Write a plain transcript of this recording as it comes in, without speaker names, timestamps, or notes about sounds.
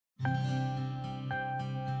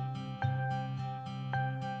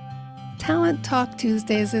Talent Talk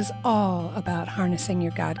Tuesdays is all about harnessing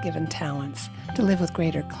your God-given talents to live with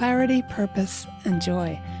greater clarity, purpose, and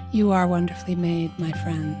joy. You are wonderfully made, my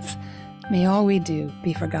friends. May all we do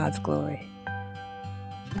be for God's glory.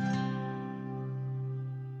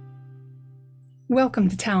 Welcome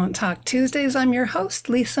to Talent Talk Tuesdays. I'm your host,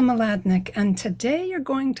 Lisa Mladnick, and today you're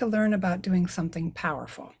going to learn about doing something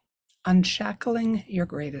powerful, unshackling your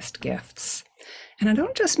greatest gifts. And I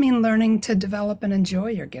don't just mean learning to develop and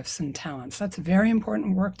enjoy your gifts and talents. That's very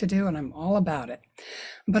important work to do, and I'm all about it.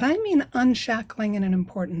 But I mean unshackling in an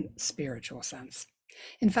important spiritual sense.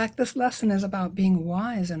 In fact, this lesson is about being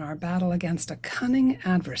wise in our battle against a cunning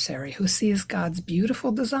adversary who sees God's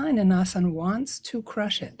beautiful design in us and wants to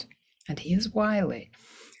crush it. And he is wily.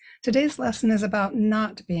 Today's lesson is about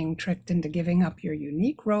not being tricked into giving up your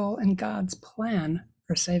unique role in God's plan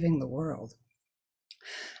for saving the world.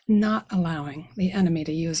 Not allowing the enemy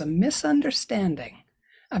to use a misunderstanding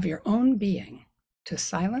of your own being to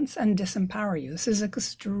silence and disempower you. This is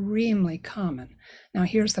extremely common. Now,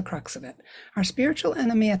 here's the crux of it. Our spiritual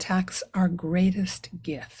enemy attacks our greatest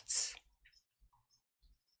gifts.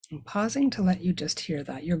 I'm pausing to let you just hear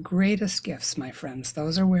that. Your greatest gifts, my friends,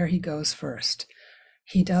 those are where he goes first.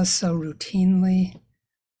 He does so routinely,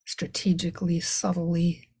 strategically,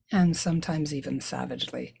 subtly, and sometimes even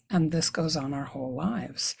savagely. And this goes on our whole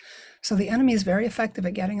lives. So the enemy is very effective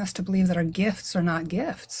at getting us to believe that our gifts are not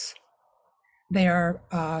gifts. They are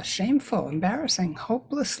shameful, embarrassing,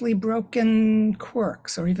 hopelessly broken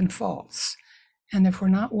quirks or even faults. And if we're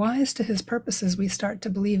not wise to his purposes, we start to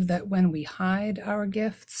believe that when we hide our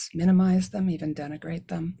gifts, minimize them, even denigrate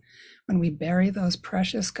them, when we bury those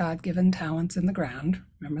precious God-given talents in the ground,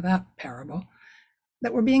 remember that parable,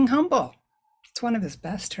 that we're being humble. It's one of his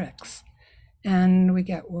best tricks. And we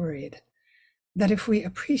get worried that if we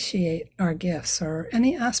appreciate our gifts or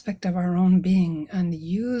any aspect of our own being and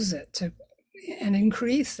use it to and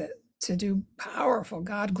increase it to do powerful,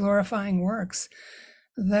 God-glorifying works,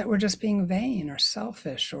 that we're just being vain or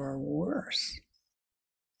selfish or worse.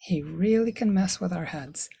 He really can mess with our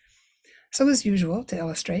heads. So as usual, to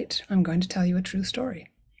illustrate, I'm going to tell you a true story.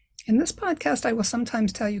 In this podcast, I will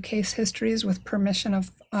sometimes tell you case histories with permission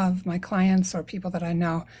of my clients or people that I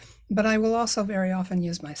know, but I will also very often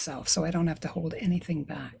use myself, so I don't have to hold anything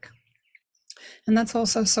back. And that's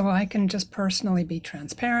also so I can just personally be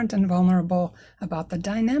transparent and vulnerable about the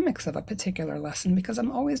dynamics of a particular lesson, because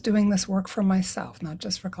I'm always doing this work for myself, not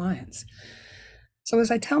just for clients. So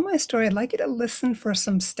as I tell my story, I'd like you to listen for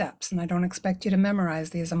some steps, and I don't expect you to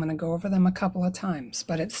memorize these. I'm going to go over them a couple of times,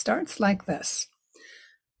 but it starts like this.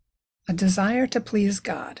 A desire to please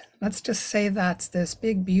God. Let's just say that's this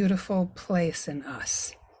big, beautiful place in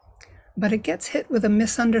us. But it gets hit with a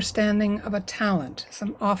misunderstanding of a talent,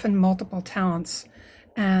 some often multiple talents,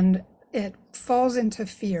 and it falls into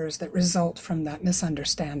fears that result from that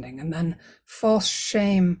misunderstanding. And then false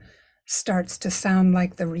shame starts to sound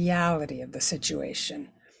like the reality of the situation.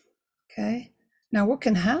 Okay? Now, what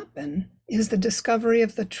can happen is the discovery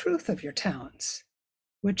of the truth of your talents,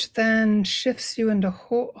 which then shifts you into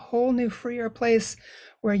a whole new, freer place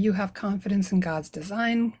where you have confidence in God's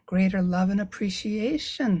design, greater love and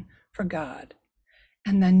appreciation for God,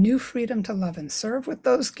 and then new freedom to love and serve with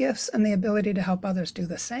those gifts and the ability to help others do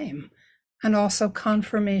the same, and also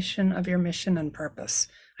confirmation of your mission and purpose.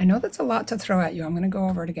 I know that's a lot to throw at you. I'm going to go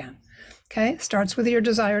over it again. Okay, starts with your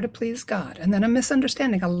desire to please God, and then a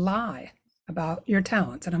misunderstanding, a lie about your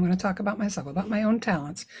talents. And I'm going to talk about myself, about my own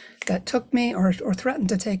talents that took me or threatened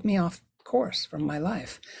to take me off course from my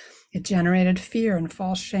life. It generated fear and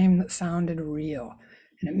false shame that sounded real.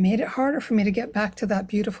 And it made it harder for me to get back to that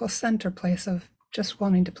beautiful center place of just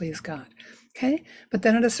wanting to please God. Okay? But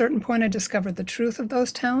then at a certain point, I discovered the truth of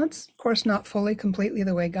those talents. Of course, not fully, completely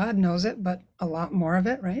the way God knows it, but a lot more of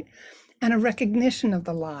it, right? And a recognition of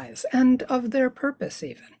the lies and of their purpose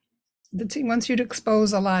even. Once you'd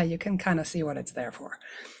expose a lie, you can kind of see what it's there for.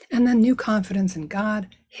 And then new confidence in God,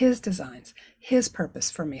 his designs, his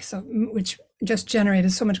purpose for me, so which just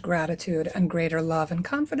generated so much gratitude and greater love and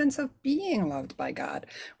confidence of being loved by God,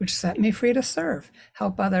 which set me free to serve,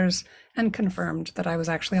 help others, and confirmed that I was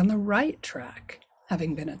actually on the right track,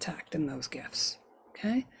 having been attacked in those gifts.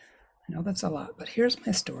 Okay? I know that's a lot, but here's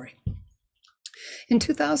my story. In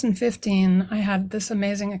 2015, I had this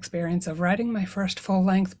amazing experience of writing my first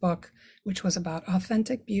full-length book, which was about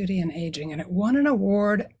authentic beauty and aging, and it won an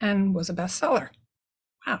award and was a bestseller.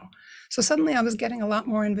 Wow. So suddenly I was getting a lot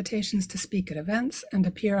more invitations to speak at events and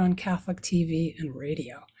appear on Catholic TV and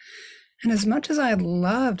radio. And as much as I had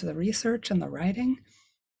loved the research and the writing,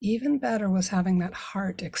 even better was having that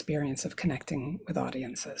heart experience of connecting with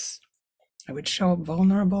audiences. I would show up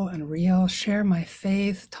vulnerable and real, share my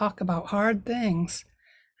faith, talk about hard things,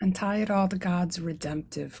 and tie it all to God's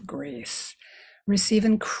redemptive grace. Receive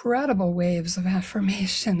incredible waves of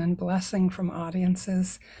affirmation and blessing from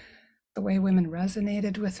audiences. The way women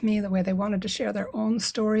resonated with me, the way they wanted to share their own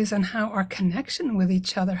stories, and how our connection with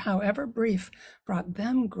each other, however brief, brought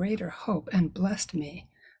them greater hope and blessed me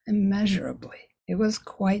immeasurably. It was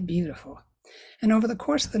quite beautiful. And over the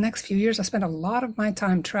course of the next few years, I spent a lot of my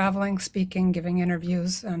time traveling, speaking, giving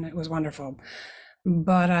interviews, and it was wonderful.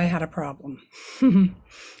 But I had a problem,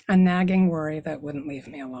 a nagging worry that wouldn't leave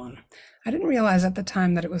me alone. I didn't realize at the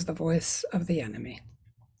time that it was the voice of the enemy.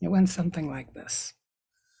 It went something like this.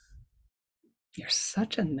 You're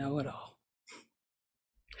such a know-it-all.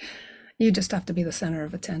 You just have to be the center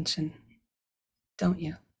of attention, don't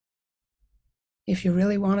you? If you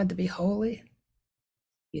really wanted to be holy,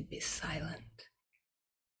 you'd be silent.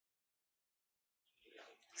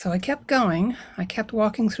 So I kept going. I kept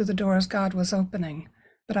walking through the doors God was opening,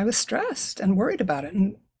 but I was stressed and worried about it.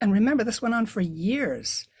 And remember, this went on for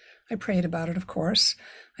years. I prayed about it, of course.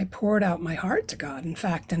 I poured out my heart to God, in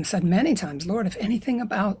fact, and said many times, Lord, if anything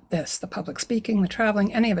about this, the public speaking, the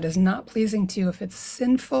traveling, any of it is not pleasing to you, if it's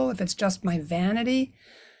sinful, if it's just my vanity,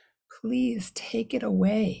 please take it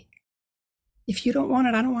away. If you don't want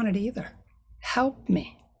it, I don't want it either. Help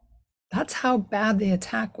me. That's how bad the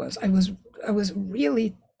attack was. I was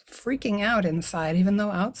really freaking out inside, even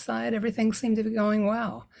though outside everything seemed to be going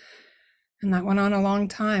well. And that went on a long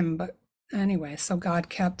time. But anyway, so God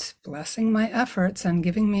kept blessing my efforts and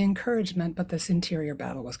giving me encouragement, but this interior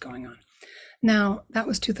battle was going on. Now, that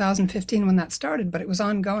was 2015 when that started, but it was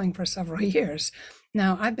ongoing for several years.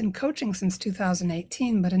 Now, I've been coaching since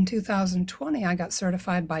 2018, but in 2020, I got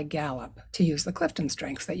certified by Gallup to use the Clifton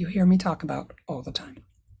Strengths that you hear me talk about all the time.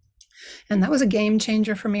 And that was a game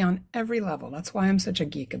changer for me on every level. That's why I'm such a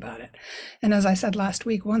geek about it. And as I said last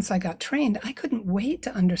week, once I got trained, I couldn't wait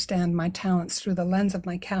to understand my talents through the lens of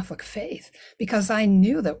my Catholic faith, because I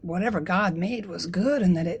knew that whatever God made was good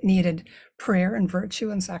and that it needed prayer and virtue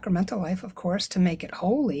and sacramental life, of course, to make it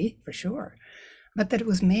holy, for sure, but that it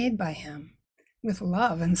was made by Him with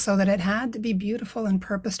love, and so that it had to be beautiful and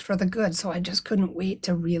purposed for the good. So I just couldn't wait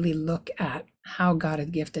to really look at how God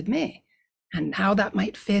had gifted me and how that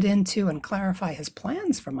might fit into and clarify His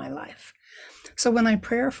plans for my life. So when I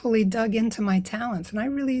prayerfully dug into my talents, and I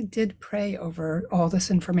really did pray over all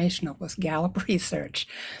this information, all this Gallup research,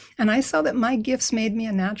 and I saw that my gifts made me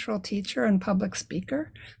a natural teacher and public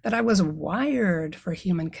speaker, that I was wired for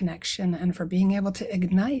human connection and for being able to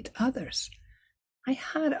ignite others. I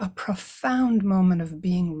had a profound moment of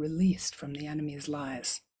being released from the enemy's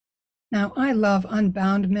lies. Now, I love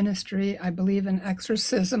unbound ministry. I believe in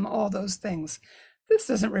exorcism, all those things. This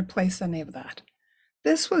doesn't replace any of that.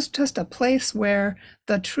 This was just a place where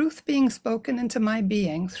the truth being spoken into my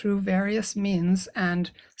being through various means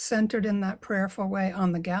and centered in that prayerful way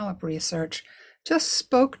on the Gallup research just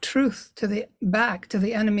spoke truth back to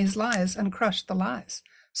the enemy's lies and crushed the lies.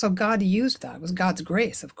 So God used that. It was God's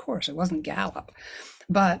grace, of course. It wasn't Gallup.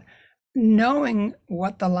 But knowing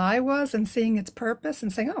what the lie was and seeing its purpose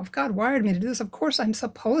and saying, oh, if God wired me to do this, of course I'm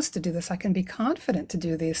supposed to do this. I can be confident to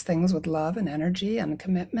do these things with love and energy and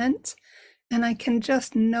commitment. And I can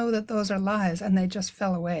just know that those are lies, and they just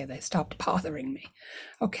fell away. They stopped bothering me.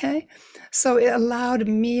 Okay? So it allowed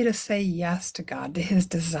me to say yes to God, to His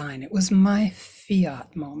design. It was my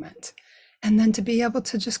fiat moment. And then to be able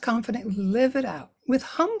to just confidently live it out with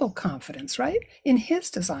humble confidence, right? In His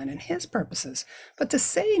design and His purposes. But to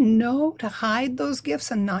say no, to hide those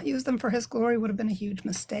gifts and not use them for His glory would have been a huge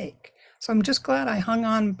mistake. So I'm just glad I hung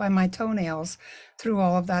on by my toenails through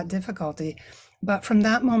all of that difficulty. But from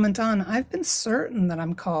that moment on, I've been certain that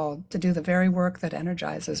I'm called to do the very work that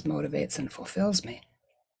energizes, motivates, and fulfills me.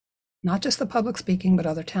 Not just the public speaking, but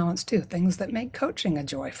other talents too, things that make coaching a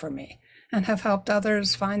joy for me and have helped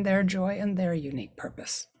others find their joy and their unique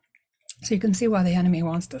purpose. So you can see why the enemy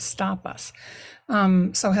wants to stop us.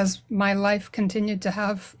 So has my life continued to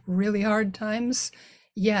have really hard times?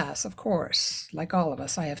 Yes, of course. Like all of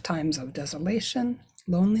us, I have times of desolation,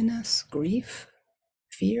 loneliness, grief,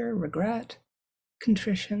 fear, regret,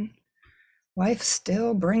 contrition. Life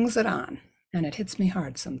still brings it on, and it hits me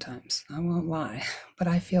hard sometimes. I won't lie, but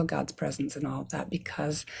I feel God's presence in all of that,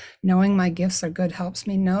 because knowing my gifts are good helps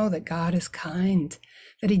me know that God is kind,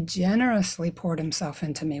 that He generously poured Himself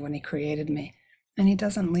into me when He created me, and He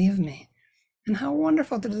doesn't leave me. And how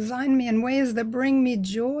wonderful to design me in ways that bring me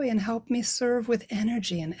joy and help me serve with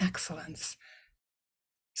energy and excellence.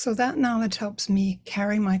 So that knowledge helps me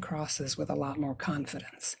carry my crosses with a lot more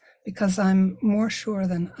confidence, because I'm more sure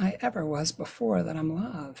than I ever was before that I'm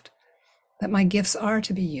loved. that my gifts are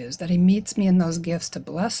to be used, that he meets me in those gifts to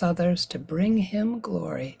bless others, to bring him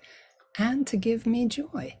glory, and to give me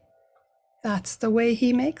joy. That's the way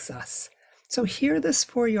he makes us. So hear this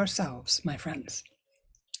for yourselves, my friends,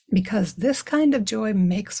 because this kind of joy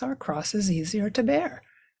makes our crosses easier to bear.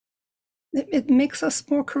 It makes us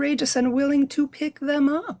more courageous and willing to pick them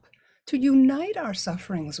up, to unite our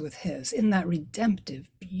sufferings with his in that redemptive,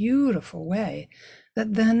 beautiful way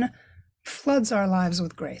that then floods our lives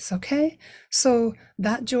with grace, okay? So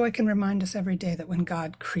that joy can remind us every day that when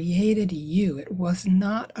God created you, it was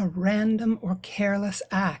not a random or careless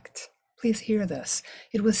act. Please hear this.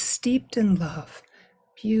 It was steeped in love,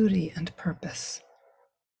 beauty, and purpose.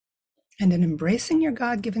 And in embracing your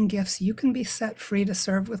God-given gifts, you can be set free to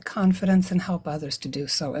serve with confidence and help others to do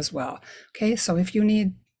so as well. Okay, so if you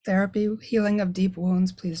need therapy, healing of deep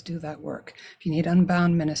wounds, please do that work. If you need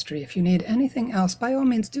unbound ministry, if you need anything else, by all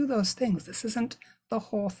means, do those things. This isn't the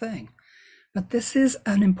whole thing. But this is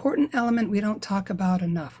an important element we don't talk about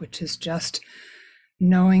enough, which is just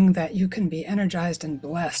knowing that you can be energized and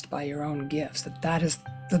blessed by your own gifts, that is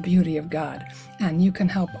the beauty of God. And you can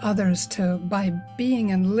help others by being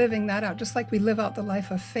and living that out. Just like we live out the life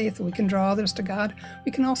of faith, we can draw others to God.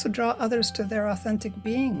 We can also draw others to their authentic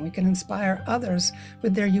being. We can inspire others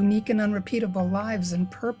with their unique and unrepeatable lives and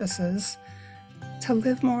purposes to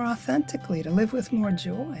live more authentically, to live with more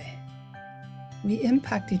joy. We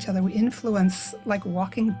impact each other. We influence like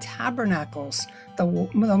walking tabernacles the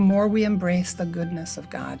more we embrace the goodness of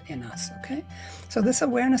God in us, okay? So this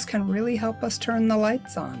awareness can really help us turn the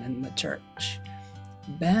lights on in the church.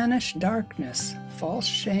 Banish darkness, false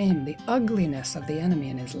shame, the ugliness of the enemy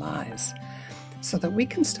and his lies, so that we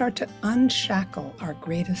can start to unshackle our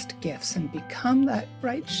greatest gifts and become that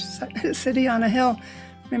bright city on a hill.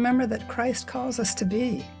 Remember that Christ calls us to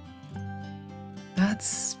be.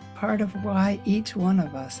 That's part of why each one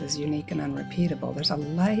of us is unique and unrepeatable. There's a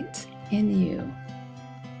light in you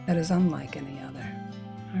that is unlike any other.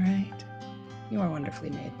 All right? You are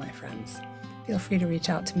wonderfully made, my friends. Feel free to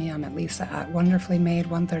reach out to me. I'm at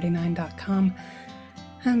lisa@wonderfullymade139.com.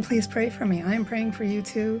 And please pray for me. I am praying for you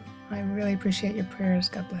too. I really appreciate your prayers.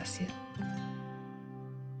 God bless you.